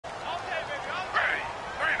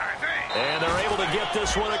And they're able to get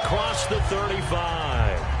this one across the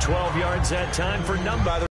 35. 12 yards that time for number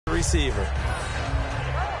by the receiver.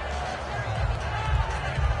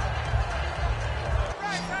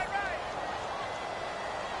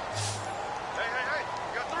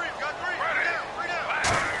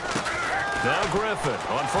 Now Griffin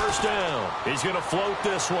on first down. He's going to float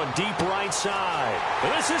this one deep right side.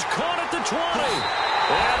 And this is caught at the 20.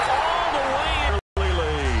 And all the way early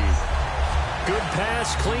lead. Good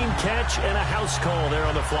pass, clean catch, and a house call there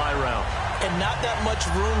on the fly route. And not that much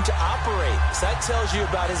room to operate. So that tells you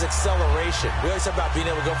about his acceleration. We always talk about being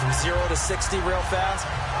able to go from 0 to 60 real fast.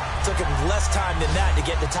 It took him less time than that to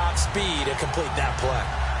get the top speed and complete that play.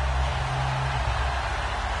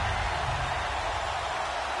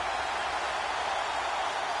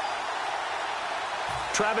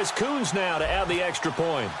 Travis Coons now to add the extra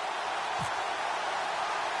point.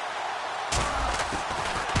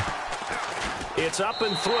 It's up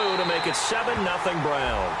and through to make it 7-0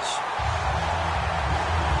 Browns.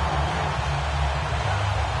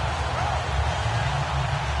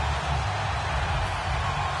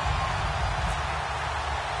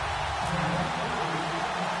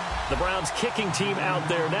 The Browns kicking team out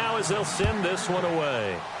there now as they'll send this one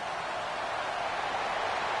away.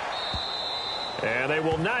 And they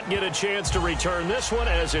will not get a chance to return this one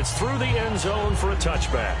as it's through the end zone for a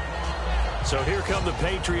touchback. So here come the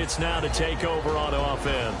Patriots now to take over on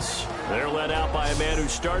offense. They're led out by a man who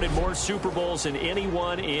started more Super Bowls than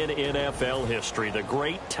anyone in NFL history, the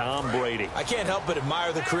great Tom Brady. I can't help but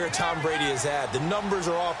admire the career Tom Brady has had. The numbers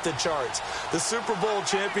are off the charts. The Super Bowl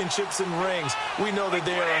championships and rings, we know that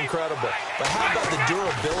they are incredible. But how about the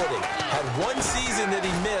durability? Had one season that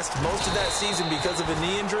he missed, most of that season because of a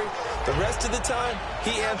knee injury. The rest of the time,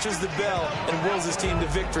 he answers the bell and wills his team to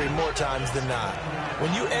victory more times than not.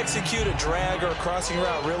 When you execute a drag or a crossing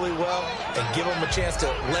route really well and give them a chance to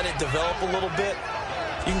let it develop a little bit,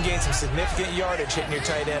 you can gain some significant yardage hitting your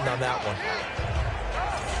tight end on that one.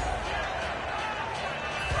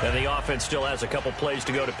 And the offense still has a couple plays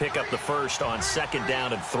to go to pick up the first on 2nd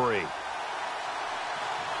down and 3.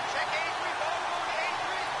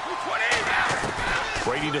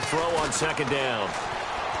 Brady to throw on 2nd down.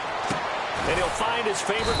 And he'll find his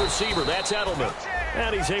favorite receiver. That's Edelman.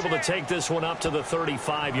 And he's able to take this one up to the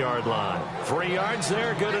 35-yard line. 3 yards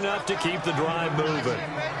there, good enough to keep the drive moving.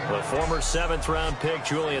 The former 7th-round pick,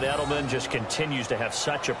 Julian Edelman, just continues to have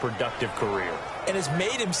such a productive career. And has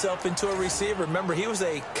made himself into a receiver. Remember, he was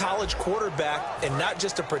a college quarterback, and not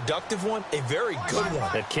just a productive one, a very good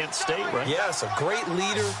one. At Kent State, right? Yes, a great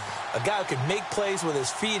leader, a guy who could make plays with his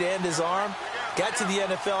feet and his arm. Got to the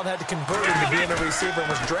NFL and had to convert into being a receiver and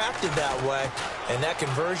was drafted that way. And that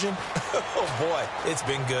conversion, oh boy, it's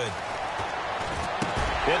been good.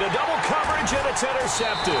 Into double coverage, and it's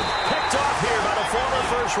intercepted. Picked off here by the former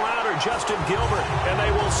first-rounder, Justin Gilbert. And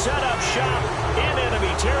they will set up shop in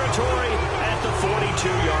enemy territory at the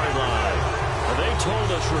 42-yard line. They told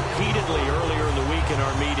us repeatedly earlier in the week in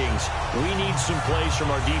our meetings, we need some plays from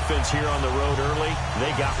our defense here on the road early. They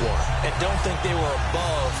got one. And don't think they were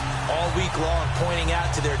above all week long pointing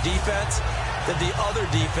out to their defense that the other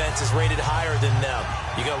defense is rated higher than them.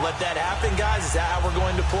 You going to let that happen, guys? Is that how we're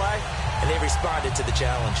going to play? And they responded to the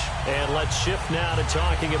challenge. And let's shift now to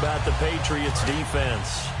talking about the Patriots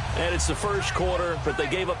defense. And it's the first quarter, but they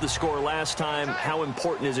gave up the score last time. How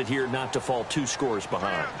important is it here not to fall 2 scores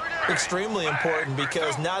behind? Extremely important,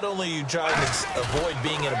 because not only are you trying to avoid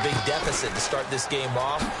being in a big deficit to start this game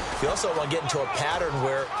off, you also want to get into a pattern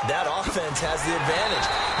where that offense has the advantage.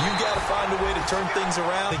 You've got to find a way to turn things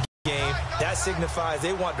around in the game. That signifies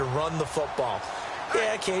they want to run the football.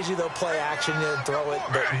 Yeah, occasionally they'll play action and throw it,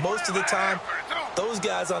 but most of the time, those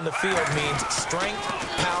guys on the field means strength,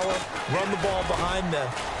 power, run the ball behind them.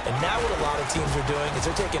 And now what a lot of teams are doing is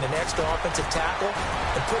they're taking an extra offensive tackle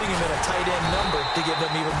and putting him in a tight end number to give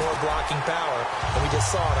them even more blocking power. And we just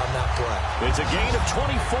saw it on that play. It's a gain of 24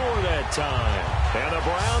 that time. And the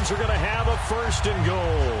Browns are going to have a 1st and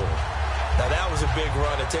goal. Now, that was a big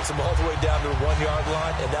run. It takes them all the way down to the 1-yard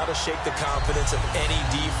line, and that'll shake the confidence of any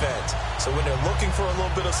defense. So when they're looking for a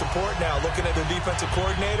little bit of support now, looking at their defensive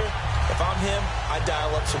coordinator, if I'm him, I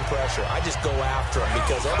dial up some pressure. I just go after him,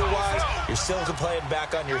 because otherwise you're still playing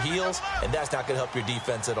back on your heels, and that's not going to help your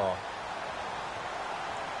defense at all.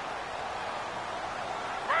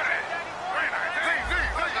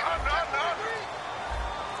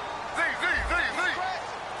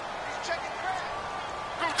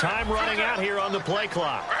 Time running out here on the play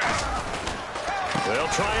clock. They'll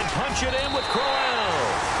try and punch it in with Crowell.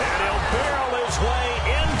 And he'll barrel his way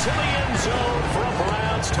into the end zone for a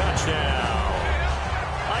Browns touchdown.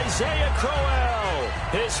 Isaiah Crowell,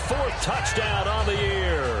 his 4th touchdown on the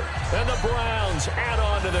year. And the Browns add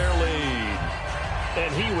on to their lead.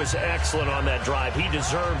 And he was excellent on that drive. He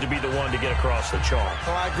deserved to be the one to get across the chalk.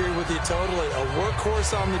 Oh, I agree with you totally. A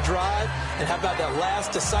workhorse on the drive. And how about that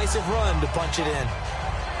last decisive run to punch it in?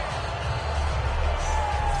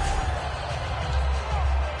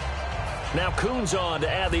 Now Coons on to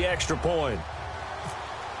add the extra point.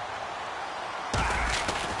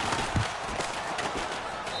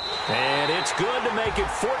 And it's good to make it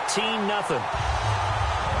 14-0.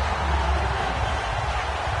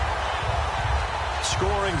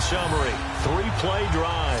 Scoring summary, 3-play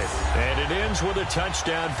drive, and it ends with a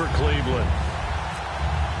touchdown for Cleveland.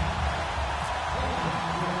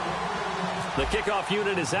 The kickoff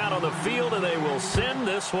unit is out on the field, and they will send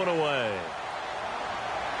this one away.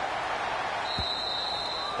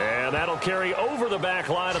 And that'll carry over the back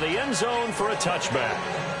line of the end zone for a touchback.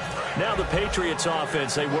 Now the Patriots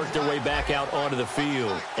offense, they work their way back out onto the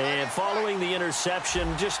field. And following the interception,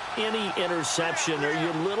 just any interception, are you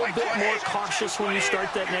a little bit more cautious when you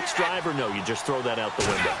start that next drive, or no, you just throw that out the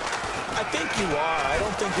window? I think you are. I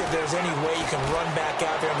don't think that there's any way you can run back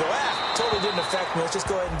out there and go, totally didn't affect me. Let's just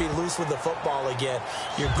go ahead and be loose with the football again.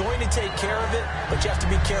 You're going to take care of it, but you have to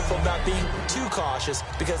be careful about being too cautious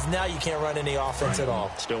because now you can't run any offense at all.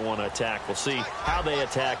 Still want to attack. We'll see how they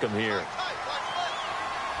attack them here.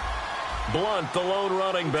 Blunt, the lone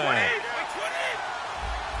running back.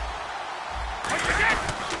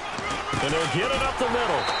 And they'll get it up the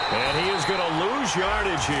middle. And he is going to lose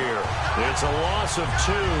yardage here. It's a loss of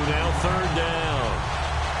 2, now 3rd down.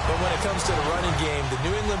 But when it comes to the running game, the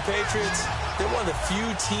New England Patriots, they're one of the few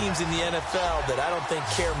teams in the NFL that I don't think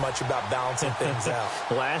care much about balancing things out.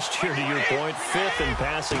 Last year, to your point, 5th in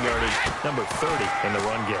passing yardage, number 30 in the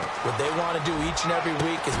run game. What they want to do each and every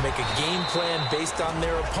week is make a game plan based on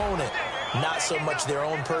their opponent, not so much their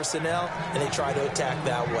own personnel, and they try to attack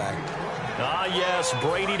that way. Ah, yes,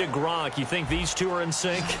 Brady to Gronk. You think these two are in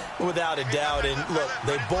sync? Without a doubt. And look,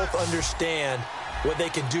 they both understand what they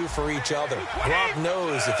can do for each other. Gronk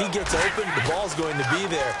knows if he gets open, the ball's going to be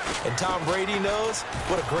there. And Tom Brady knows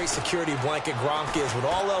what a great security blanket Gronk is. When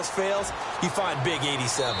all else fails, you find big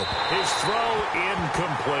 87. His throw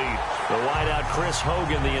incomplete. The wideout Chris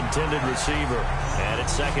Hogan, the intended receiver. And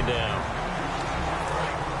it's 2nd down.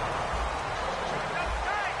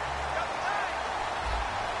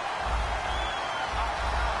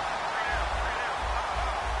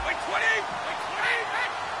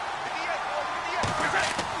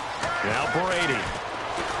 Now Brady.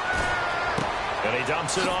 And he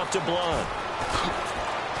dumps it off to Blunt.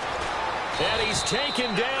 And he's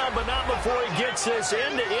taken down, but not before he gets this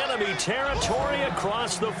into enemy territory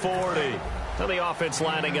across the 40. Now the offense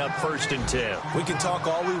lining up 1st and 10. We can talk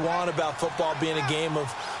all we want about football being a game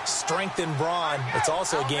of strength and brawn. It's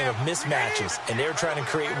also a game of mismatches, and they're trying to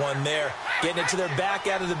create one there, getting it to their back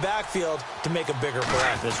out of the backfield to make a bigger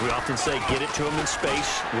play. As we often say, get it to him in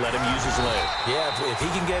space, let him use his leg. Yeah, if he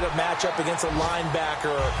can get a matchup against a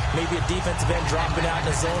linebacker or maybe a defensive end dropping out in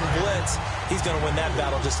a zone blitz, he's going to win that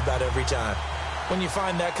battle just about every time. When you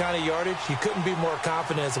find that kind of yardage, you couldn't be more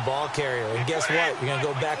confident as a ball carrier. And guess what? You're going to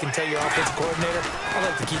go back and tell your offensive coordinator,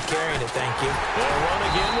 I'd like to keep carrying it, thank you. They'll run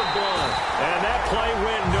again with Blunt. And that play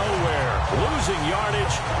went nowhere. Losing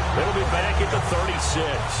yardage. It'll be back at the 36.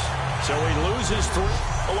 So he loses 3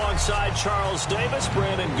 alongside Charles Davis,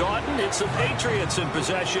 Brandon Gaudin. It's the Patriots in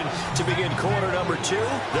possession to begin quarter number 2.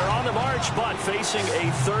 They're on the march, but facing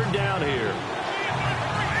a 3rd down here.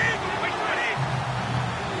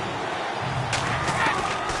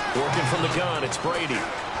 Working from the gun, it's Brady. And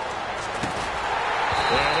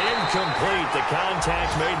incomplete. The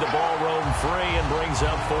contact made the ball roam free and brings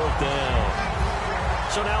up 4th down.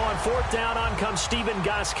 So now on 4th down, on comes Steven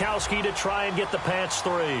Gostkowski to try and get the patch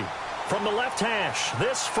 3. From the left hash,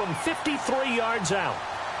 this from 53 yards out.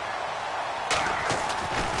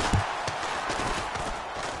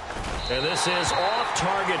 And this is off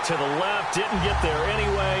target to the left. Didn't get there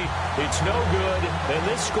anyway. It's no good. And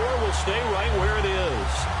this score will stay right where it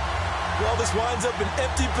is. Well, this winds up an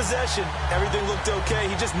empty possession. Everything looked okay.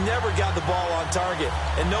 He just never got the ball on target.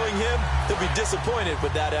 And knowing him, he'll be disappointed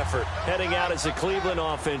with that effort. Heading out as the Cleveland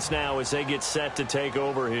offense now as they get set to take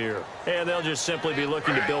over here. And they'll just simply be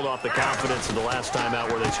looking to build off the confidence of the last time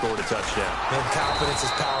out where they scored a touchdown. And confidence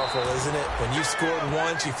is powerful, isn't it? When you've scored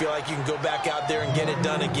once, you feel like you can go back out there and get it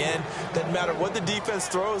done again. Doesn't matter what the defense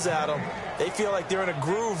throws at them. They feel like they're in a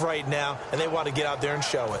groove right now, and they want to get out there and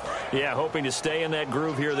show it. Yeah, hoping to stay in that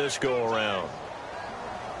groove here this go-around.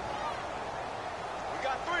 We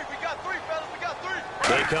got three, fellas. We got three.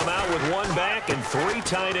 They come out with one back and three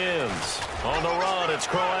tight ends. On the run, it's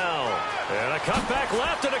Crowell. And a cutback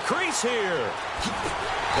left and a crease here.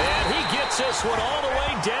 And he gets this one all the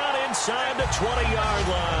way down inside the 20-yard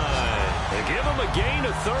line. They give him a gain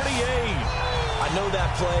of 38. I know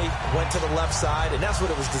that play went to the left side, and that's what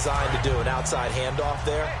it was designed to do, an outside handoff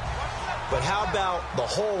there. But how about the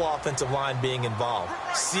whole offensive line being involved?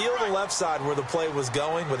 Seal the left side where the play was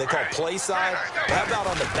going, what they call play side. But how about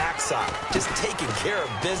on the back side? Just taking care of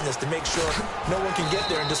business to make sure no one can get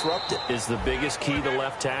there and disrupt it. Is the biggest key the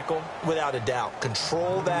left tackle? Without a doubt.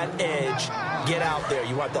 Control that edge. Get out there.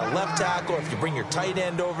 You want that left tackle, if you bring your tight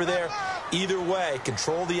end over there. Either way,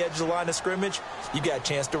 control the edge of the line of scrimmage. You got a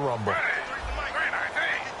chance to rumble.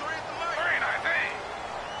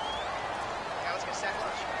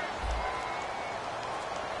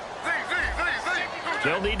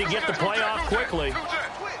 They'll need to get the play off quickly.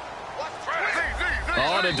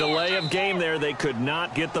 On a delay of game there, they could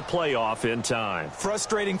not get the play off in time.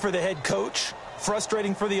 Frustrating for the head coach.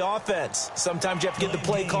 Frustrating for the offense. Sometimes you have to get the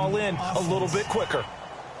play call in a little bit quicker.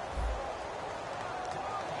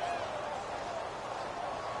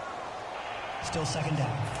 Still second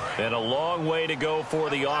down. And a long way to go for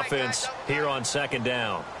the offense here on second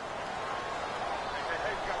down.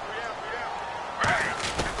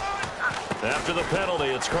 After the penalty,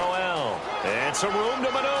 it's Crowell. And some room to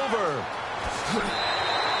maneuver.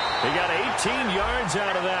 He got 18 yards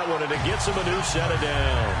out of that one, and it gets him a new set of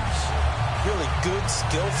downs. Really good,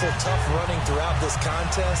 skillful, tough running throughout this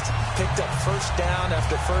contest. Picked up first down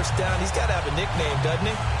after first down. He's got to have a nickname, doesn't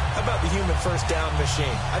he? How about the human first down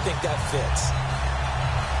machine? I think that fits.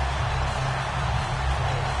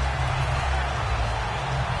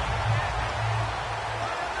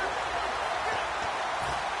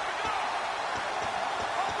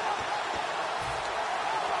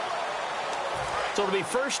 So it'll be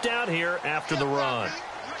first down here after the run.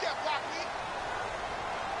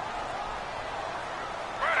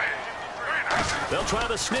 They'll try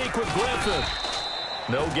to sneak with Griffin.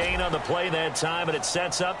 No gain on the play that time, and it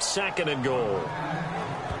sets up second and goal.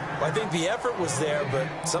 Well, I think the effort was there,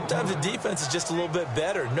 but sometimes the defense is just a little bit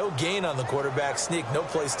better. No gain on the quarterback sneak, no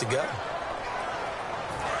place to go.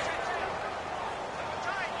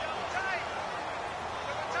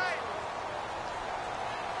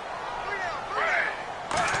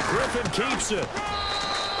 Griffin keeps it.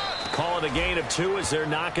 Call it a gain of 2 as they're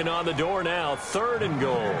knocking on the door now. Third and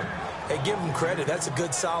goal. Hey, give them credit. That's a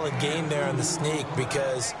good, solid gain there on the sneak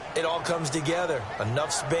because it all comes together.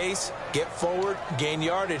 Enough space, get forward, gain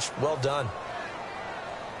yardage. Well done.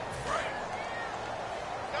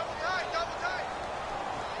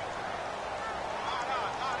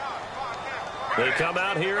 They come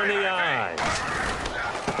out here in the eye.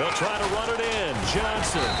 They'll try to run it in.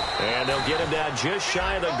 Johnson. And they'll get him down just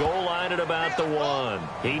shy of the goal line at about the 1.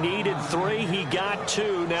 He needed 3. He got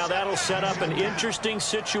 2. Now that'll set up an interesting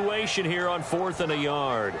situation here on 4th and a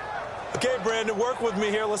yard. Okay, Brandon, work with me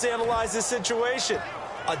here. Let's analyze this situation.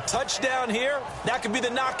 A touchdown here, that could be the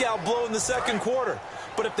knockout blow in the second quarter.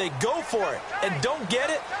 But if they go for it and don't get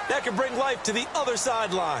it, that could bring life to the other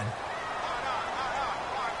sideline.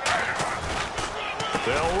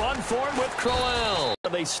 They'll run for it with Crowell.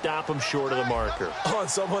 They stop him short of the marker. Oh, and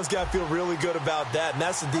someone's got to feel really good about that, and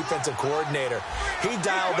that's the defensive coordinator. He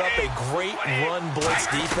dialed up a great run blitz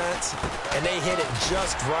defense, and they hit it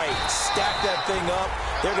just right. Stack that thing up.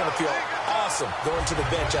 They're going to feel awesome going to the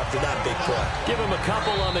bench after that big play. Give him a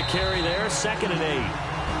couple on the carry there. 2nd and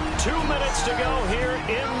 8. 2 minutes to go here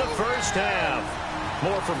in the first half.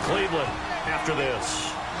 More from Cleveland after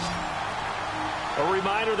this. A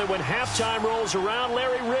reminder that when halftime rolls around,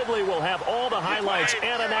 Larry Ridley will have all the highlights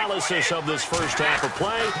and analysis of this first half of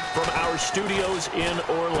play from our studios in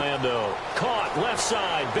Orlando. Caught left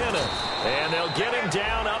side, Bennett. And they'll get him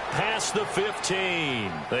down up past the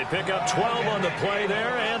 15. They pick up 12 on the play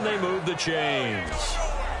there, and they move the chains.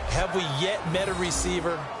 Have we yet met a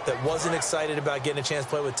receiver that wasn't excited about getting a chance to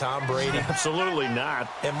play with Tom Brady? Absolutely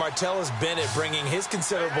not. And Martellus Bennett bringing his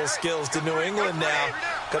considerable skills to New England now.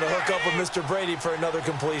 Going to hook up with Mr. Brady for another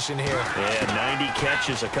completion here. Yeah, 90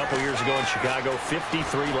 catches a couple years ago in Chicago, 53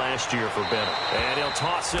 last year for Bennett. And he'll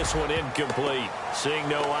toss this one incomplete. Seeing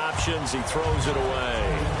no options, he throws it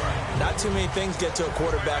away. Not too many things get to a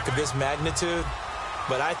quarterback of this magnitude.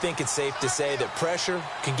 But I think it's safe to say that pressure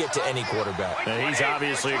can get to any quarterback. And he's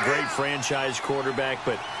obviously a great franchise quarterback,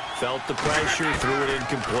 but felt the pressure, threw it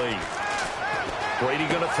incomplete. Brady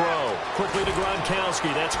going to throw. Quickly to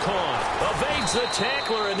Gronkowski. That's caught. Evades the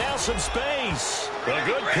tackler, and now some space. A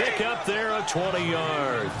good pick up there of 20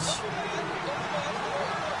 yards.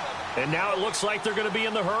 And now it looks like they're going to be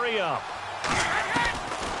in the hurry-up.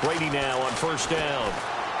 Brady now on first down.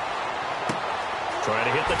 Trying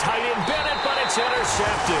to hit the tight end, Bennett, but it's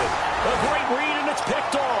intercepted. A great read, and it's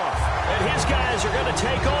picked off. And his guys are going to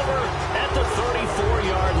take over at the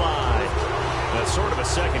 34-yard line. That's sort of a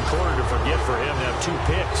second quarter to forget for him to have 2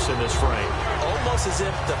 picks in this frame. Almost as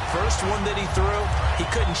if the first one that he threw, he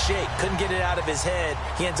couldn't shake, couldn't get it out of his head.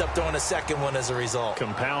 He ends up throwing a second one as a result.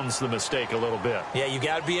 Compounds the mistake a little bit. Yeah, you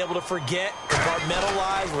got to be able to forget,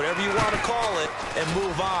 compartmentalize, whatever you want to call it, and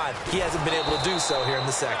move on. He hasn't been able to do so here in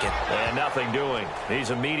the second. And nothing doing.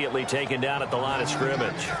 He's immediately taken down at the line of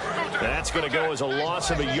scrimmage. That's going to go as a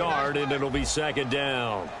loss of a yard, and it'll be second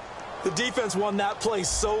down. The defense won that play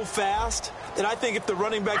so fast that I think if the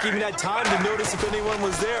running back even had time to notice if anyone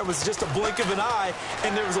was there, it was just a blink of an eye,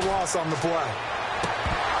 and there was a loss on the play.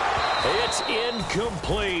 It's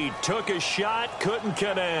incomplete. Took a shot, couldn't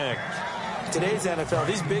connect. Today's NFL,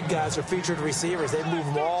 these big guys are featured receivers. They move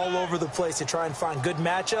them all over the place to try and find good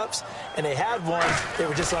matchups, and they had one. They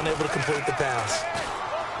were just unable to complete the pass.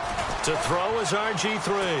 To throw is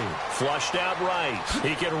RG3. Flushed out right.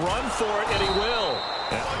 He can run for it, and he will.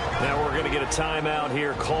 Now we're going to get a timeout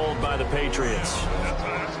here called by the Patriots.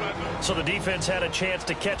 So the defense had a chance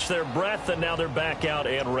to catch their breath, and now they're back out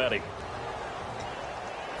and ready.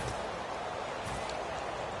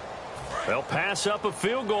 They'll pass up a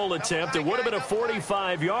field goal attempt. It would have been a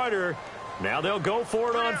 45-yarder. Now they'll go for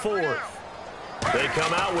it on 4th. They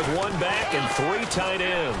come out with 1 back and 3 tight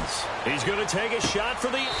ends. He's going to take a shot for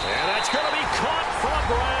and that's going to be caught for a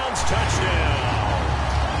Browns touchdown.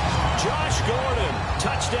 Josh Gordon,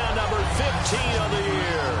 touchdown number 15 of the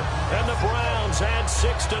year. And the Browns add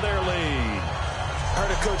 6 to their lead. I heard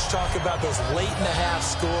a coach talk about those late-in-the-half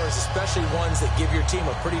scores, especially ones that give your team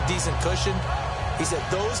a pretty decent cushion. He said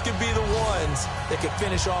those could be the ones that could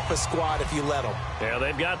finish off a squad if you let them. Yeah,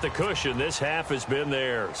 they've got the cushion. This half has been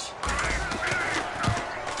theirs.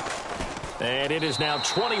 And it is now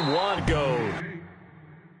 21 go.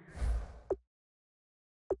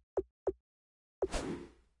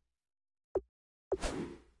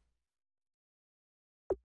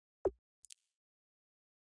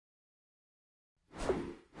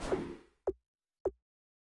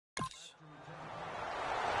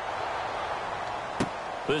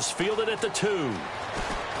 This fielded at the 2. And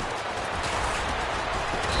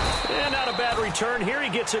not a bad return here. He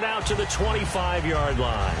gets it out to the 25-yard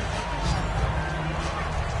line.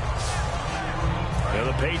 And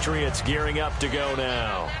the Patriots gearing up to go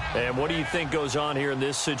now. And what do you think goes on here in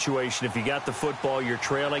this situation? If you got the football, you're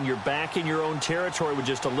trailing, you're back in your own territory with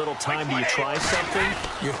just a little time. Do you try something?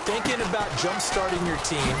 You're thinking about jump-starting your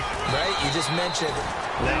team, right? You just mentioned.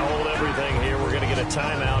 Now hold everything here. We're going to get a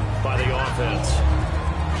timeout by the offense.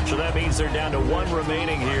 So that means they're down to 1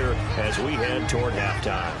 remaining here as we head toward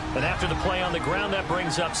halftime. And after the play on the ground, that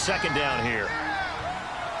brings up second down here.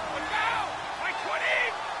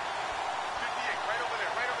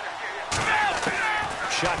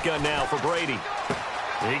 Shotgun now for Brady.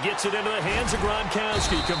 He gets it into the hands of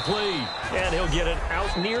Gronkowski, complete. And he'll get it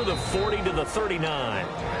out near the 40 to the 39.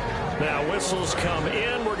 Now whistles come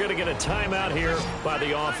in. We're going to get a timeout here by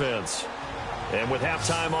the offense. And with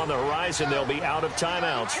halftime on the horizon, they'll be out of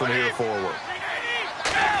timeouts from here forward.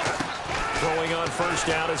 Throwing on first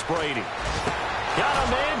down is Brady. Got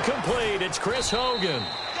a man complete. It's Chris Hogan.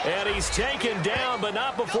 And he's taken down, but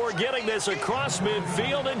not before getting this across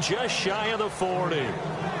midfield and just shy of the 40.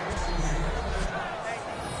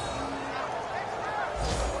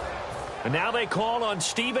 And now they call on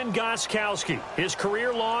Stephen Gostkowski. His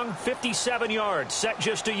career-long 57 yards set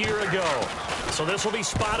just a year ago. So this will be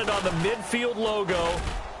spotted on the midfield logo.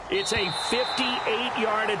 It's a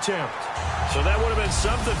 58-yard attempt. So that would have been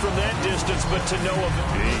something from that distance, but to no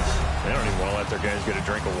avail. They don't even want to let their guys get a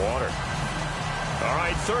drink of water. All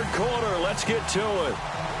right, third quarter. Let's get to it.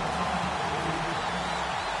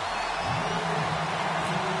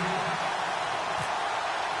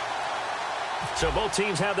 So both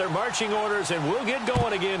teams have their marching orders, and we'll get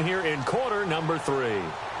going again here in quarter number 3.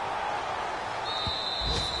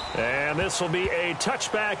 And this will be a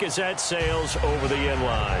touchback as that sails over the end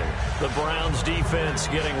line. The Browns defense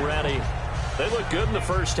getting ready. They look good in the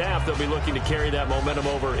first half. They'll be looking to carry that momentum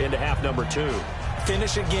over into half number 2.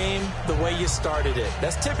 Finish a game the way you started it.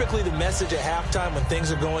 That's typically the message at halftime when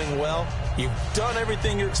things are going well. You've done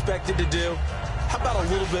everything you're expected to do. How about a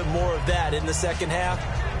little bit more of that in the second half?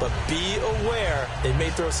 But be aware they may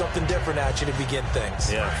throw something different at you to begin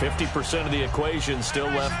things. Yeah, 50% of the equation still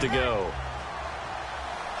left to go.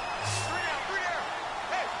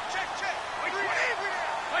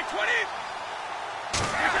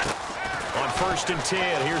 On 1st and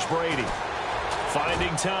 10, here's Brady.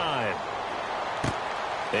 Finding time.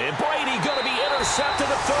 And Brady going to be intercepted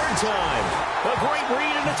a third time. A great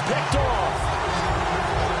read, and it's picked off.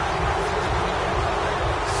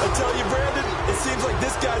 I tell you, Brandon, it seems like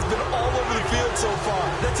this guy's been all over the field so far.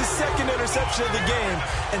 That's his second interception of the game.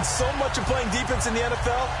 And so much of playing defense in the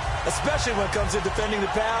NFL, especially when it comes to defending the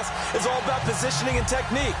pass, is all about positioning and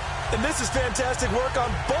technique. And this is fantastic work on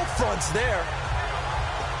both fronts there.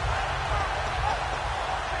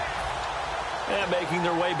 And making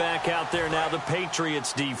their way back out there now, the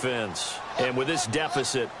Patriots defense. And with this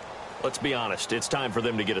deficit, let's be honest, it's time for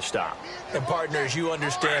them to get a stop. And partners, you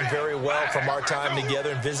understand very well from our time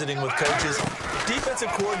together and visiting with coaches, defensive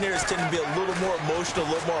coordinators tend to be a little more emotional, a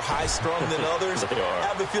little more high-strung than others. They are. I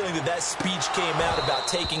have a feeling that speech came out about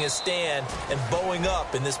taking a stand and bowing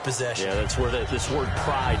up in this possession. Yeah, that's where this word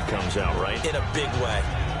pride comes out, right? In a big way.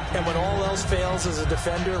 And when all else fails as a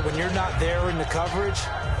defender, when you're not there in the coverage,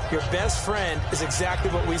 your best friend is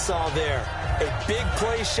exactly what we saw there. A big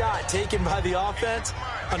play shot taken by the offense.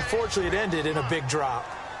 Unfortunately, it ended in a big drop.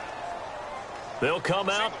 They'll come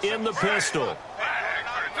out in the pistol.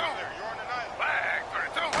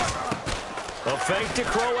 A fake to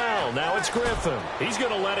Crowell. Now it's Griffin. He's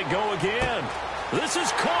going to let it go again. This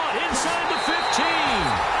is caught inside the 15.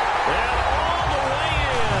 And all the way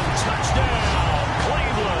in. Touchdown,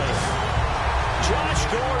 Cleveland. Josh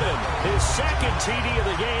Gordon, his second TD of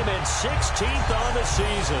the game and 16th on the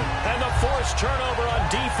season. And the forced turnover on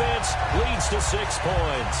defense leads to 6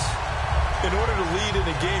 points. In order to lead in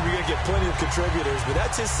a game, you're going to get plenty of contributors, but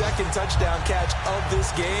that's his second touchdown catch of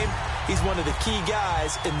this game. He's one of the key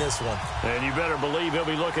guys in this one. And you better believe he'll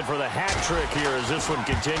be looking for the hat trick here as this one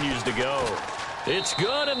continues to go. It's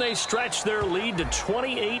good, and they stretch their lead to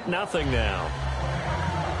 28-0 now.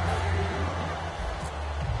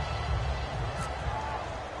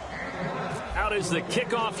 Out is the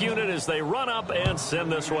kickoff unit as they run up and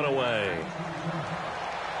send this one away.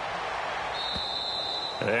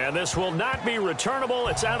 And this will not be returnable.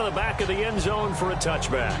 It's out of the back of the end zone for a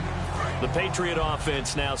touchback. The Patriot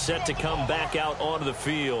offense now set to come back out onto the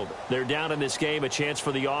field. They're down in this game. A chance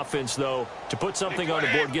for the offense, though, to put something on the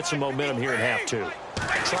board, get some momentum here in half two.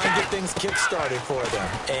 Try and get things kick-started for them.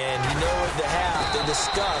 And you know at the half, they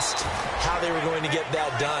discussed how they were going to get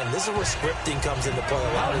that done. This is where scripting comes into play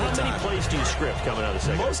a lot of the time. How many plays do you script coming out of the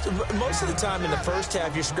second half? Most of the time in the first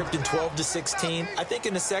half, you're scripting 12 to 16. I think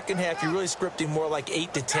in the second half, you're really scripting more like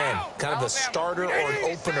 8 to 10. Kind of a starter or an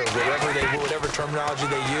opener, whatever terminology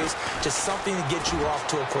they use. Just something to get you off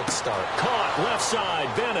to a quick start. Caught left side,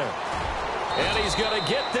 Bennett. And he's going to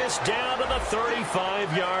get this down to the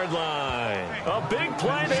 35-yard line. A big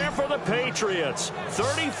play there for the Patriots.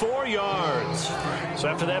 34 yards. So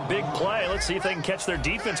after that big play, let's see if they can catch their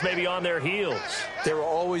defense maybe on their heels. There will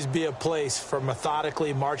always be a place for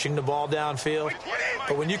methodically marching the ball downfield.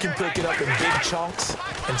 But when you can pick it up in big chunks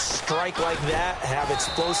and strike like that, have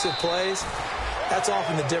explosive plays, that's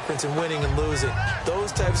often the difference in winning and losing.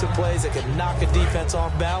 Those types of plays that can knock a defense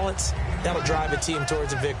off balance, that'll drive a team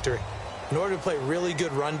towards a victory. In order to play really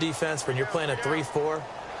good run defense when you're playing a 3-4,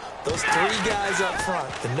 those 3 guys up front,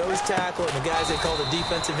 the nose tackle and the guys they call the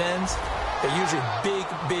defensive ends, they're usually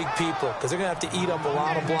big people because they're going to have to eat up a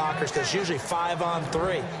lot of blockers because it's usually 5 on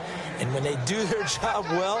 3. And when they do their job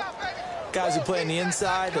well, guys who play on the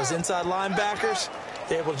inside, those inside linebackers,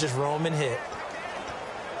 they're able to just roam and hit.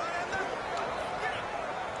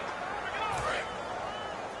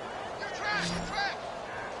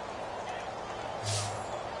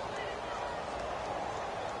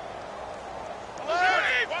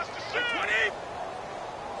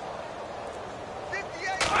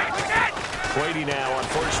 Brady now on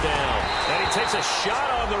first down. And he takes a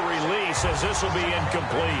shot on the release as this will be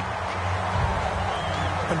incomplete.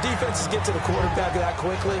 When defenses get to the quarterback that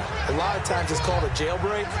quickly, a lot of times it's called a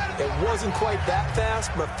jailbreak. It wasn't quite that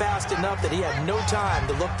fast, but fast enough that he had no time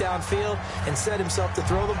to look downfield and set himself to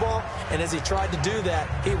throw the ball. And as he tried to do that,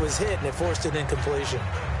 he was hit, and it forced an incompletion.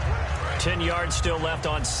 10 yards still left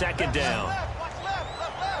on second down.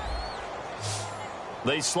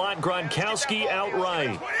 They slot Gronkowski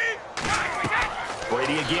outright.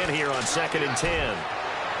 Brady again here on 2nd and 10.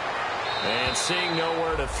 And seeing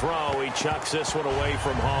nowhere to throw, he chucks this one away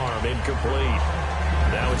from harm. Incomplete.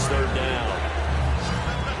 Now it's 3rd down.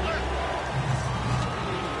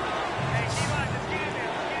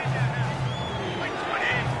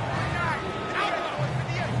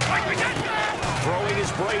 Throwing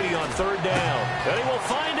is Brady on 3rd down. And he will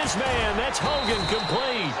find his man. That's Hogan,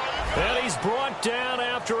 complete. And he's brought down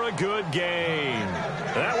after a good gain.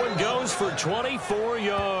 That one goes for 24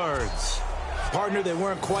 yards. Partner, they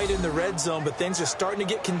weren't quite in the red zone, but things are starting to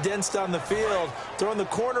get condensed on the field. Throwing the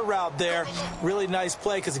corner route there, really nice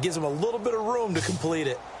play because it gives them a little bit of room to complete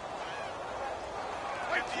it.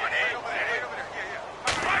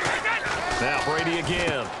 Now Brady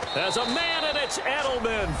again. As a man, and it's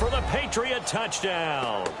Edelman for the Patriot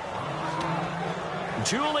touchdown.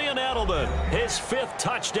 Julian Edelman, his 5th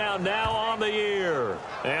touchdown now on the year.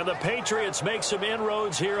 And the Patriots make some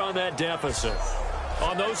inroads here on that deficit.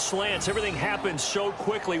 On those slants, everything happens so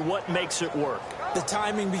quickly. What makes it work? The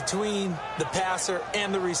timing between the passer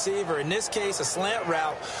and the receiver. In this case, a slant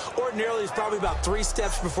route ordinarily is probably about 3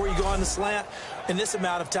 steps before you go on the slant. In this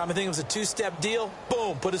amount of time, I think it was a 2-step deal.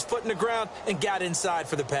 Boom, put his foot in the ground and got inside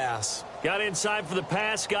for the pass. Got inside for the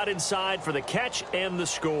pass, got inside for the catch and the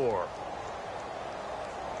score.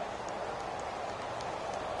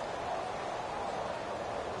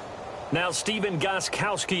 Now Stephen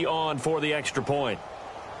Gostkowski on for the extra point.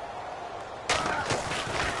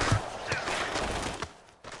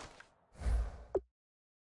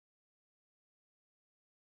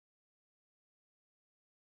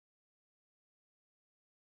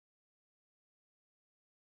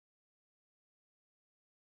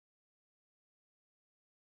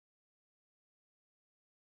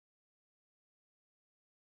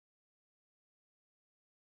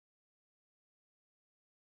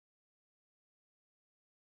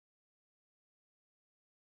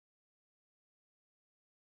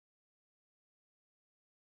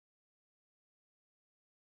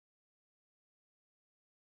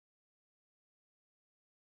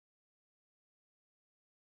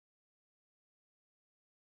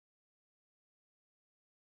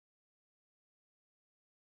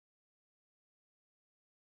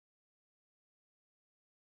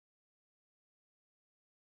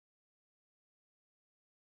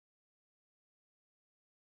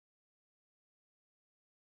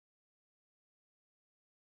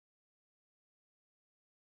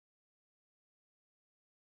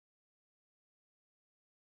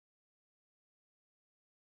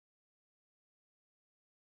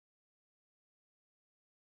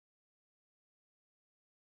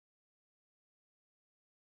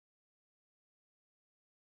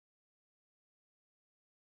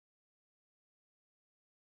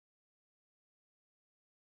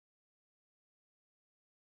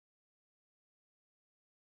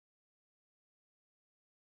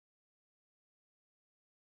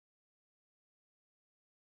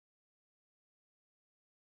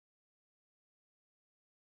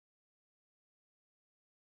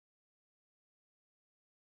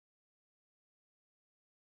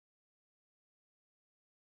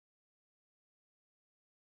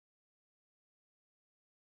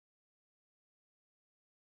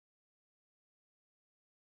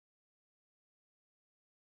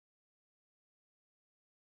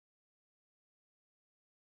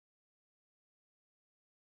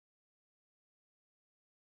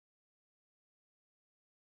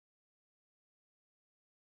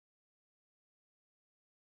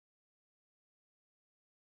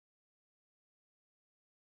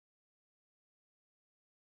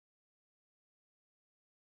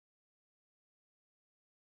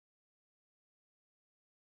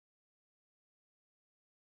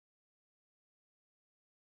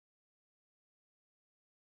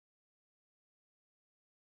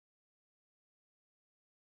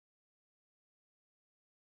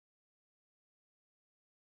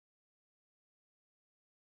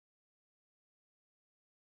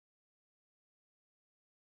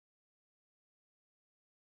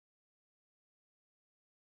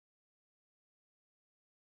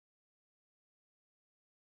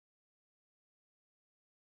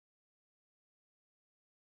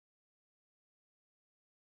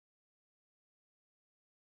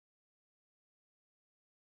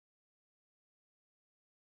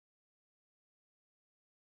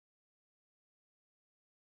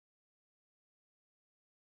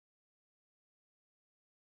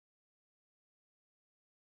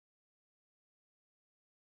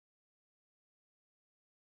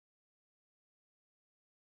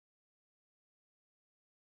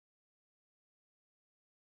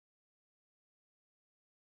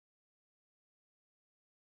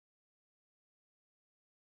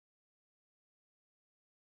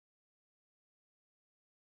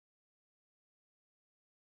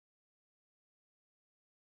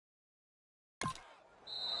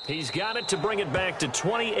 He's got it to bring it back to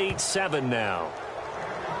 28-7 now.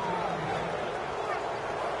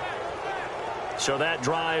 So that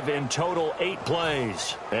drive in total 8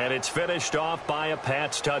 plays. And it's finished off by a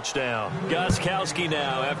Pats touchdown. Gostkowski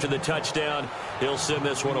now after the touchdown. He'll send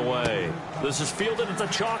this one away. This is fielded at the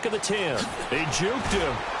chalk of the 10. He juked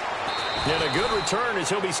him. And a good return as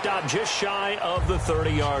he'll be stopped just shy of the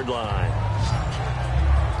 30-yard line.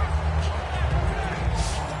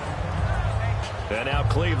 And now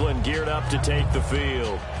Cleveland geared up to take the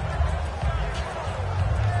field.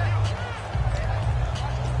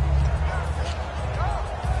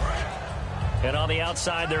 And on the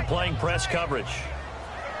outside, they're playing press coverage.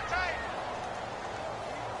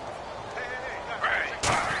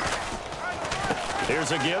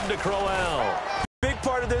 Here's a give to Crowell. Big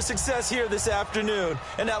part of their success here this afternoon.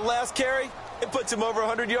 And that last carry, it puts him over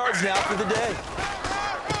 100 yards now for the day.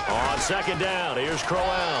 On second down, here's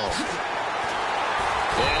Crowell.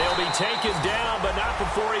 And he'll be taken down, but not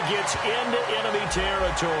before he gets into enemy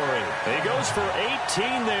territory. He goes for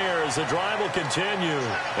 18 there as the drive will continue.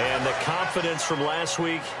 And the confidence from last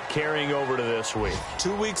week carrying over to this week.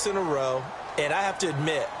 2 weeks in a row, and I have to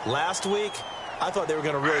admit, last week, I thought they were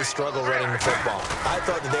going to really struggle running the football. I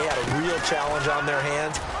thought that they had a real challenge on their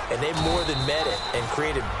hands, and they more than met it and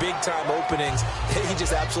created big-time openings. He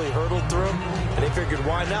just absolutely hurtled through them, and they figured,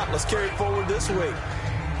 why not? Let's carry it forward this week.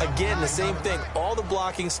 Again, the same thing. All the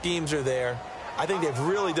blocking schemes are there. I think they've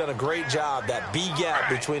really done a great job. That B gap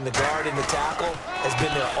between the guard and the tackle has been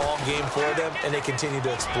there all game for them, and they continue to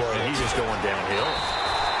exploit it. And he's just going downhill.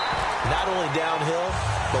 Not only downhill,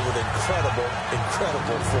 but with incredible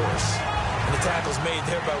force. And the tackle's made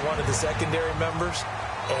there by one of the secondary members.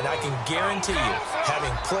 And I can guarantee you, having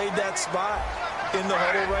played that spot in the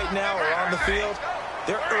huddle right now or on the field,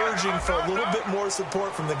 they're urging for a little bit more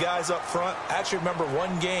support from the guys up front. I actually remember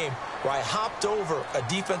one game where I hopped over a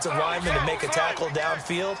defensive lineman to make a tackle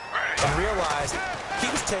downfield and realized he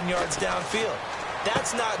was 10 yards downfield.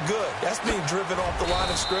 That's not good. That's being driven off the line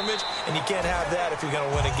of scrimmage, and you can't have that if you're going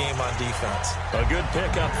to win a game on defense. A good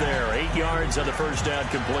pickup there. 8 yards on the first down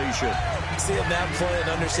completion. Seeing that play and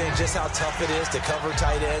understanding just how tough it is to cover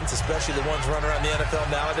tight ends, especially the ones running around the NFL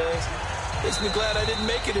nowadays, makes me glad I didn't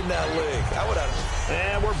make it in that league. I would have.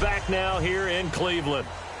 And we're back now here in Cleveland.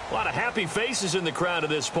 A lot of happy faces in the crowd at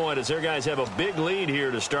this point as their guys have a big lead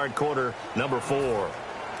here to start quarter number 4.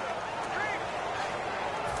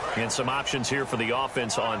 And some options here for the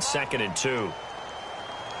offense on 2nd and 2.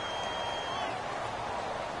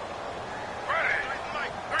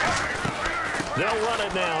 They'll run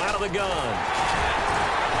it now out of the gun.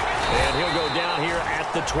 And he'll go down here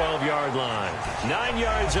at the 12-yard line. 9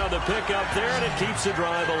 yards on the pickup there, and it keeps the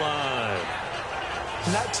drive alive.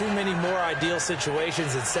 Not too many more ideal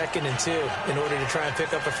situations in 2nd and 2 in order to try and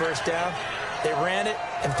pick up a first down. They ran it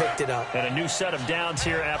and picked it up. And a new set of downs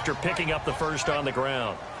here after picking up the first on the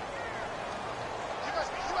ground.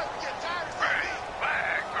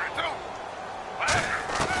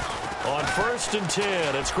 On 1st and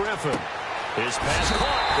 10, it's Griffin. His pass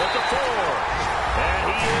caught with the 4.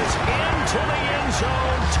 And he is into the end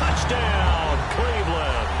zone. Touchdown,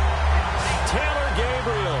 Cleveland. Taylor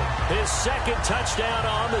Gabriel, his 2nd touchdown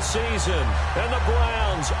on the season. And the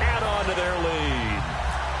Browns add on to their lead.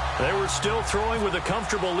 They were still throwing with a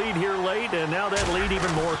comfortable lead here late, and now that lead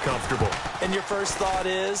even more comfortable. And your first thought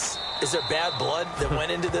is there bad blood that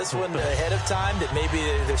went into this one ahead of time, that maybe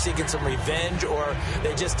they're seeking some revenge or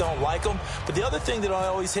they just don't like them? But the other thing that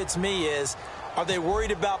always hits me is, are they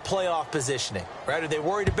worried about playoff positioning? Right? Are they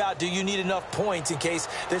worried about, do you need enough points in case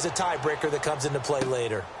there's a tiebreaker that comes into play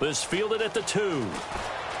later? This fielded at the 2.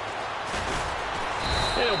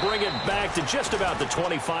 He'll bring it back to just about the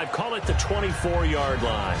 25. Call it the 24-yard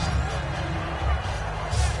line.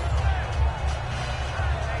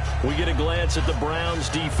 We get a glance at the Browns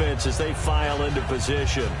defense as they file into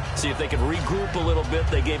position. See if they can regroup a little bit.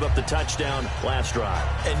 They gave up the touchdown last drive.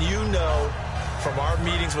 And you know from our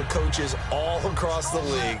meetings with coaches all across the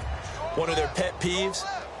league, one of their pet peeves,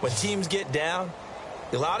 when teams get down,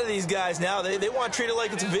 a lot of these guys now, they want to treat it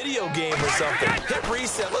like it's a video game or something. Hit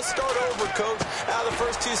reset. Let's start over, coach. Out of the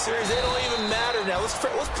first 2 series, they don't even matter now. Let's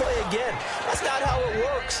play again. That's not how it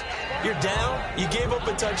works. You're down. You gave up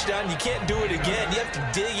a touchdown. You can't do it again. You have to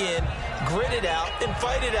dig in, grit it out, and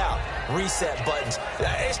fight it out. Reset buttons.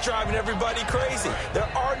 It's driving everybody crazy.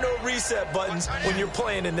 There are no reset buttons when you're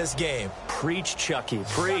playing in this game. Preach, Chucky.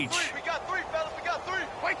 Preach. We got 3, fellas. We got 3.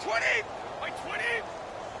 Wait, 20. Wait, 20.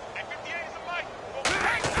 At 58 is the mic.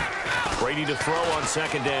 Brady to throw on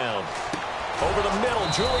 2nd down. Over the middle,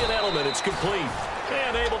 Julian Edelman. It's complete.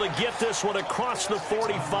 And able to get this one across the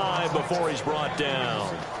 45 before he's brought down.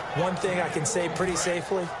 One thing I can say pretty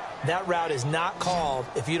safely, that route is not called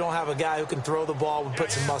if you don't have a guy who can throw the ball and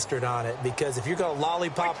put some mustard on it. Because if you're going to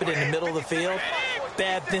lollipop it in the middle of the field,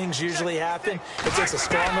 bad things usually happen. It takes a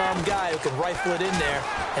strong-arm guy who can rifle it in there,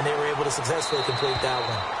 and they were able to successfully complete that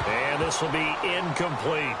one. And this will be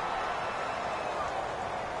incomplete.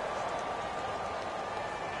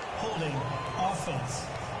 Holding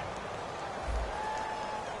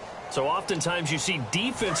So oftentimes you see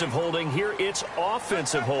defensive holding. Here it's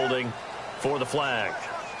offensive holding for the flag.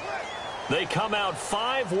 They come out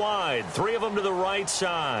 5 wide, 3 of them to the right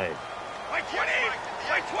side. By 20!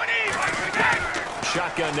 By 20!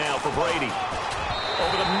 Shotgun now for Brady.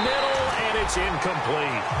 Over the middle, and it's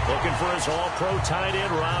incomplete. Looking for his all-pro tight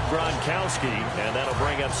end, Rob Gronkowski, and that'll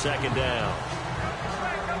bring up second down.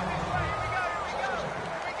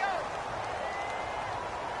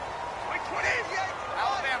 By 20!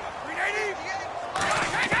 Alabama, 380!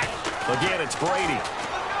 Again, it's Brady.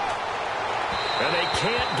 And they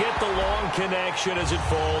can't get the long connection as it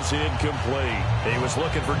falls incomplete. He was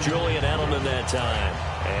looking for Julian Edelman that time,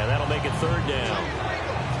 and that'll make it third down.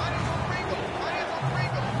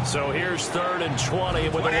 So here's 3rd and 20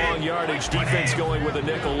 with a long yardage. Defense going with a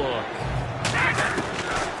nickel look.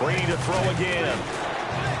 Brady to throw again.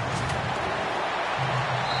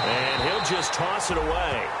 And he'll just toss it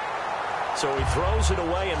away. So he throws it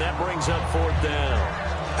away, and that brings up 4th down.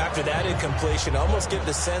 After that incompletion, I almost get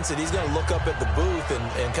the sense that he's going to look up at the booth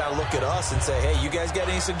and kind of look at us and say, hey, you guys got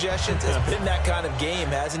any suggestions? It's been that kind of game,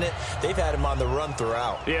 hasn't it? They've had him on the run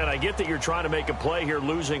throughout. Yeah, and I get that you're trying to make a play here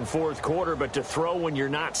losing 4th quarter, but to throw when you're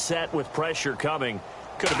not set with pressure coming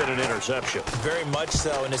could have been an interception. Very much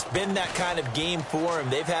so, and it's been that kind of game for him.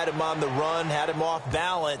 They've had him on the run, had him off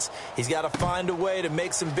balance. He's got to find a way to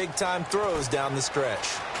make some big-time throws down the stretch.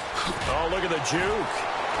 Oh, look at the juke.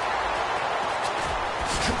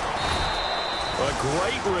 A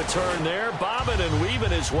great return there, bobbing and weaving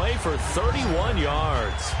his way for 31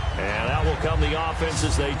 yards. And that will come the offense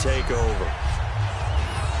as they take over.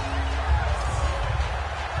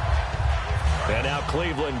 And now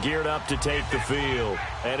Cleveland geared up to take the field.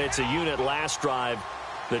 And it's a unit last drive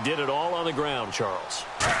that did it all on the ground, Charles.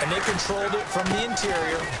 And they controlled it from the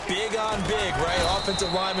interior, big on big, right?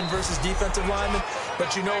 Offensive lineman versus defensive lineman.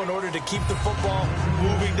 But you know, in order to keep the football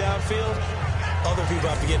moving downfield, other people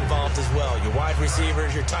have to get involved as well. Your wide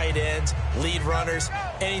receivers, your tight ends, lead runners,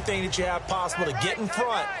 anything that you have possible to get in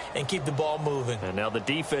front and keep the ball moving. And now the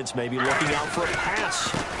defense may be looking out for a pass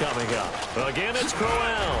coming up. Again, it's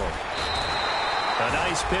Crowell. A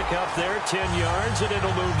nice pick up there, 10 yards, and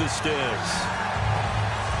it'll move the sticks.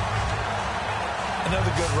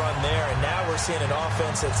 Another good run there, and now we're seeing an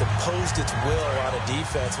offense that's imposed its will on a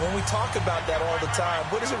defense. When we talk about that all the time,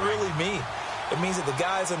 what does it really mean? It means that the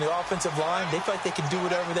guys on the offensive line, they feel like they can do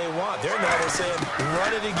whatever they want. They're now saying,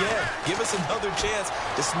 run it again. Give us another chance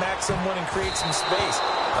to smack someone and create some space.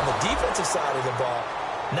 On the defensive side of the ball,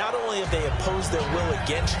 not only have they imposed their will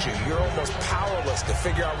against you, you're almost powerless to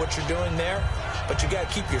figure out what you're doing there, but you got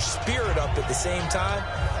to keep your spirit up at the same time,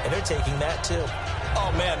 and they're taking that too.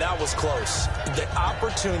 Oh, man, that was close. The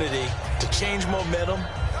opportunity to change momentum,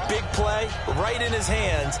 big play, right in his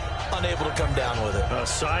hands, unable to come down with it. A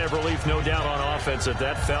sigh of relief, no doubt, on offense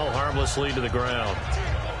that fell harmlessly to the ground.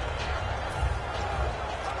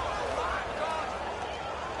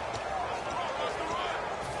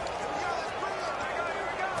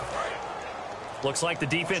 Looks like the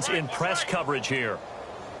defense in press coverage here.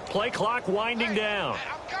 Play clock winding down.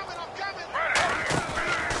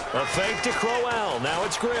 A fake to Crowell. Now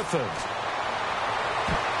it's Griffin.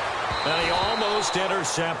 And he almost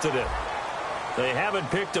intercepted it. They haven't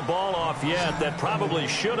picked a ball off yet. That probably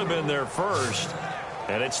should have been their first.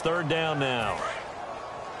 And it's 3rd down now.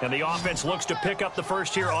 And the offense looks to pick up the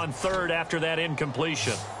first here on 3rd after that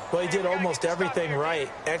incompletion. Well, he did almost everything right.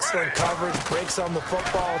 Excellent coverage, breaks on the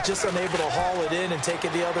football, just unable to haul it in and take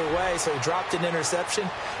it the other way. So he dropped an interception.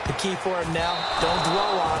 The key for him now, don't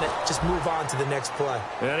dwell on it. Just move on to the next play.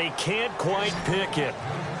 And he can't quite pick it.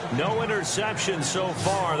 No interception so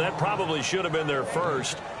far. That probably should have been their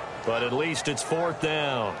first. But at least it's 4th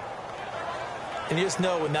down. And you just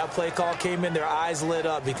know when that play call came in, their eyes lit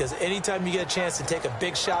up, because anytime you get a chance to take a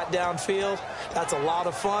big shot downfield, that's a lot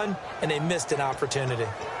of fun, and they missed an opportunity.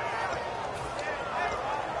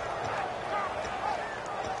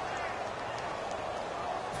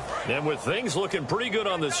 And with things looking pretty good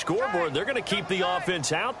on the scoreboard, they're going to keep the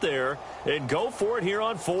offense out there and go for it here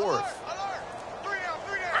on 4th.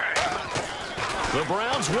 The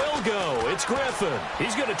Browns will go. It's Griffin.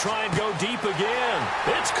 He's going to try and go deep again.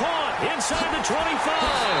 It's caught inside the 25.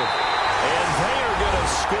 And they are going to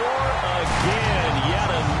score again. Yet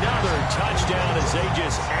another touchdown as they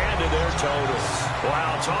just add to their totals.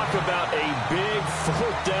 Wow, talk about a big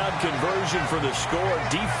 4th down conversion for the score.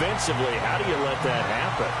 Defensively, how do you let that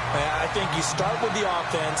happen? I think you start with the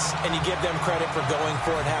offense, and you give them credit for going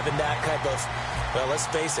for it, having that type of, well, let's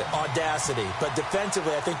face it, audacity. But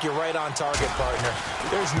defensively, I think you're right on target, partner.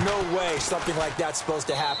 There's no way something like that's supposed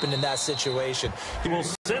to happen in that situation. He will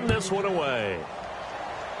send this one away.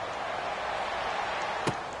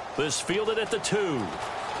 This fielded at the 2.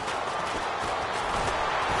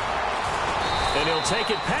 And he'll take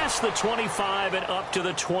it past the 25 and up to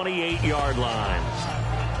the 28-yard line.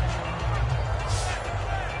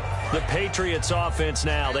 The Patriots offense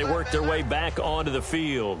now, they work their way back onto the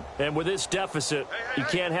field. And with this deficit, you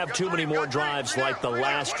can't have too many more drives like the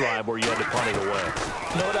last drive where you had to punt it away.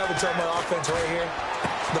 You know what I would tell my offense right here?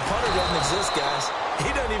 The punter doesn't exist, guys. He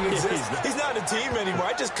doesn't even exist. He's not a team anymore.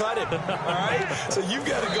 I just cut him, all right? So you've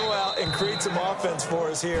got to go out and create some offense for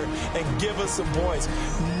us here and give us some points.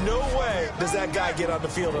 No way does that guy get on the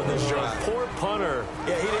field on this drive. Poor punter.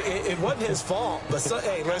 Yeah, it wasn't his fault. But,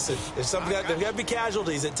 hey, listen, there's got to be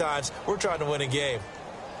casualties at times. We're trying to win a game.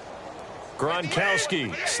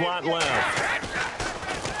 Gronkowski, slot left.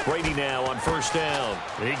 Brady now on first down.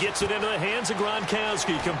 He gets it into the hands of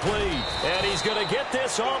Gronkowski, complete. And he's going to get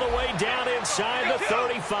this all the way down inside the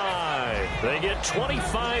 35. They get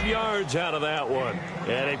 25 yards out of that one.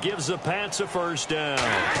 And it gives the Pats a first down.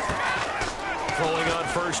 Throwing on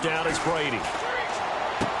first down is Brady.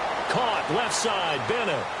 Caught left side,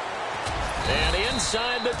 Bennett. And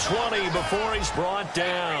inside the 20 before he's brought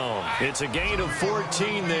down. It's a gain of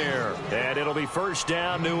 14 there. And it'll be first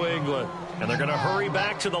down, New England. And they're going to hurry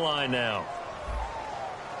back to the line now.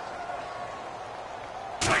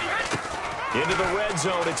 Into the red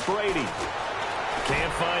zone, it's Brady.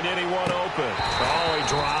 Can't find anyone open. Oh, he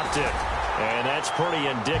dropped it. And that's pretty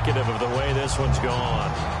indicative of the way this one's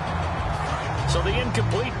gone. So the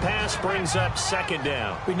incomplete pass brings up second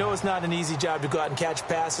down. We know it's not an easy job to go out and catch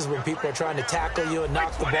passes when people are trying to tackle you and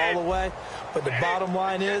knock the ball away. But the bottom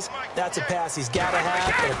line is, that's a pass he's got to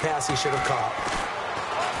have and a pass he should have caught.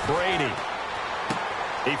 Brady.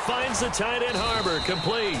 He finds the tight end Harbor,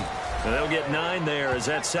 complete. And they'll get 9 there as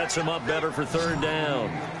that sets him up better for third down.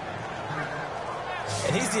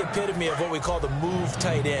 And he's the epitome of what we call the move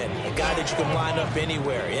tight end. A guy that you can line up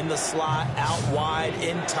anywhere, in the slot, out wide,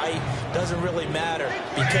 in tight. Doesn't really matter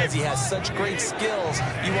because he has such great skills.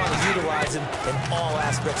 You want to utilize him in all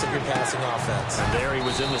aspects of your passing offense. And there he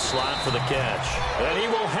was in the slot for the catch. And he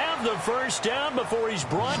will have the first down before he's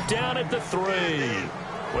brought down at the 3.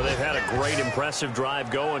 Well, they've had a great, impressive drive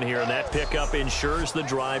going here, and that pickup ensures the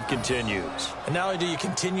drive continues. And not only do you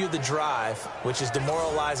continue the drive, which is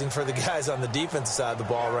demoralizing for the guys on the defensive side of the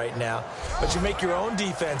ball right now, but you make your own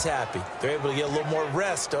defense happy. They're able to get a little more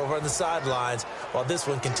rest over on the sidelines while this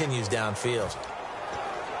one continues downfield.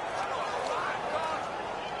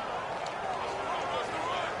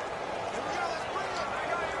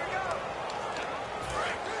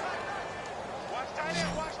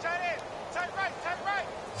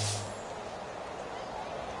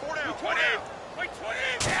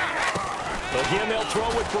 Again, they'll throw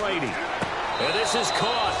with Brady. And this is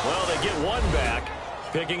caught. Well, they get one back.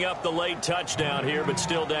 Picking up the late touchdown here, but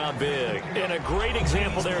still down big. And a great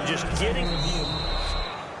example there of just getting...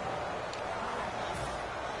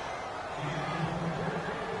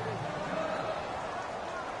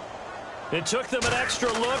 It took them an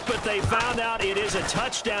extra look, but they found out it is a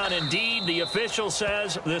touchdown indeed. The official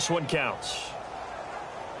says this one counts.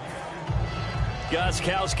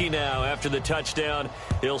 Gostkowski now, after the touchdown,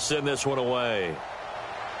 he'll send this one away.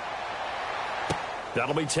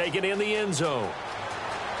 That'll be taken in the end zone.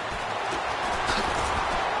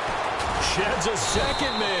 Sheds a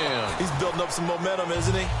second man. He's building up some momentum,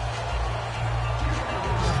 isn't he?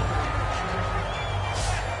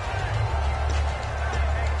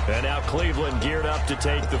 And now Cleveland geared up to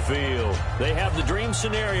take the field. They have the dream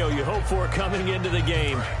scenario you hope for coming into the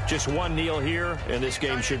game. Just one kneel here, and this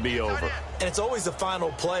game should be over. And it's always the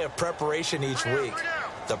final play of preparation each week.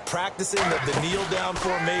 The practicing of the kneel-down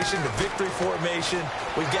formation, the victory formation.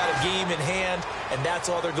 We've got a game in hand, and that's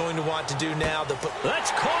all they're going to want to do now.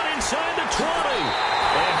 That's caught inside the 20.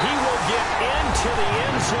 And he will get into the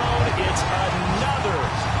end zone. It's another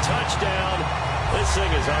touchdown. This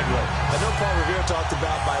thing is ugly. I know Paul Revere talked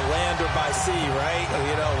about by land or by sea, right?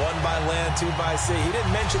 You know, 1 by land, 2 by sea. He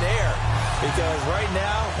didn't mention air because right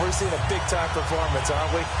now we're seeing a big-time performance,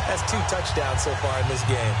 aren't we? That's 2 touchdowns so far in this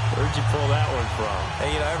game. Where'd you pull that one from?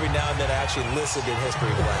 And, you know, every now and then I actually listened in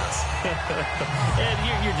history class. And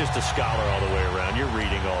you're just a scholar all the way around. You're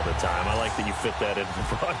reading all the time. I like that you fit that into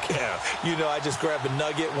the broadcast. You know, I just grab a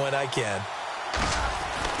nugget when I can.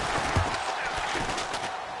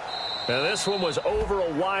 Now, this one was over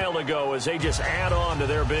a while ago as they just add on to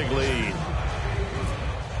their big lead.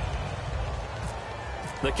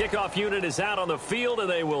 The kickoff unit is out on the field, and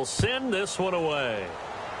they will send this one away.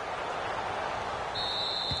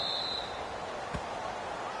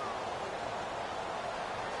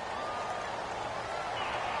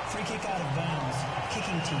 Free kick out of bounds.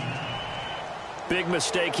 Kicking team. Big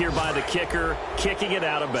mistake here by the kicker, kicking it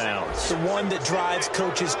out of bounds. The one that drives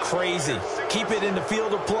coaches crazy. Keep it in the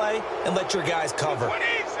field of play and let your guys cover. They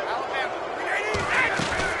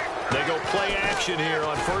go play action here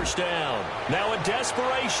on first down. Now a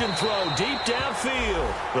desperation throw deep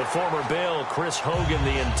downfield. The former Bill, Chris Hogan,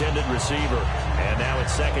 the intended receiver. And now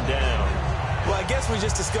it's second down. Well, I guess we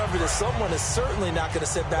just discovered that someone is certainly not going to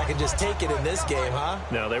sit back and just take it in this game, huh?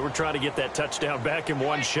 No, they were trying to get that touchdown back in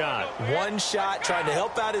one shot. One shot, trying to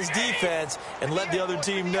help out his defense and let the other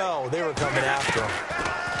team know they were coming after him.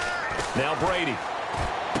 Now Brady.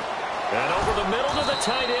 And over the middle to the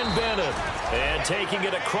tight end, Bennett. And taking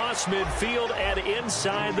it across midfield and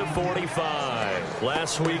inside the 45.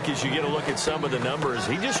 Last week, as you get a look at some of the numbers,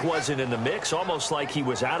 he just wasn't in the mix, almost like he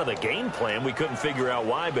was out of the game plan. We couldn't figure out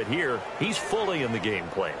why, but here, he's fully in the game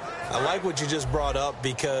plan. I like what you just brought up,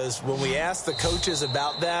 because when we asked the coaches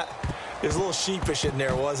about that, there's a little sheepish in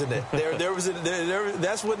there, wasn't it?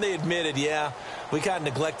 That's when they admitted, yeah, we kind of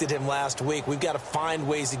neglected him last week. We've got to find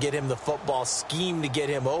ways to get him the football, scheme to get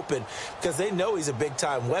him open, because they know he's a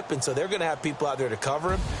big-time weapon, so they're going to have people out there to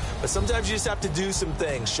cover him. But sometimes you just have to do some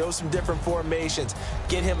things, show some different formations,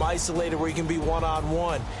 get him isolated where he can be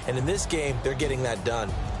one-on-one. And in this game, they're getting that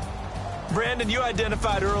done. Brandon, you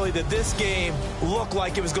identified early that this game looked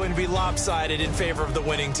like it was going to be lopsided in favor of the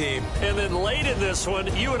winning team. And then late in this one,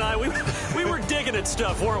 you and I, we were digging at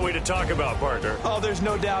stuff, weren't we, to talk about, partner? Oh, there's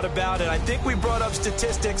no doubt about it. I think we brought up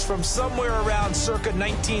statistics from somewhere around circa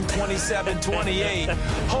 1927-28,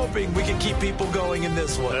 hoping we could keep people going in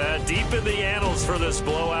this one. Deep in the annals for this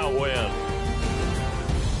blowout win.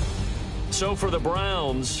 So for the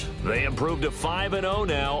Browns, they improved to 5-0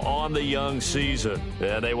 now on the young season.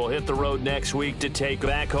 And they will hit the road next week to take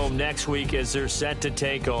back home next week as they're set to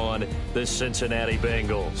take on the Cincinnati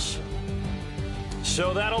Bengals.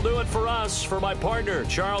 So that'll do it for us. For my partner,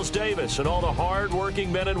 Charles Davis, and all the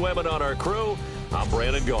hard-working men and women on our crew, I'm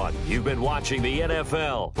Brandon Gaudin. You've been watching the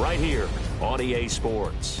NFL right here on EA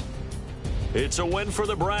Sports. It's a win for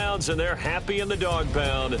the Browns, and they're happy in the dog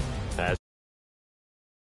pound.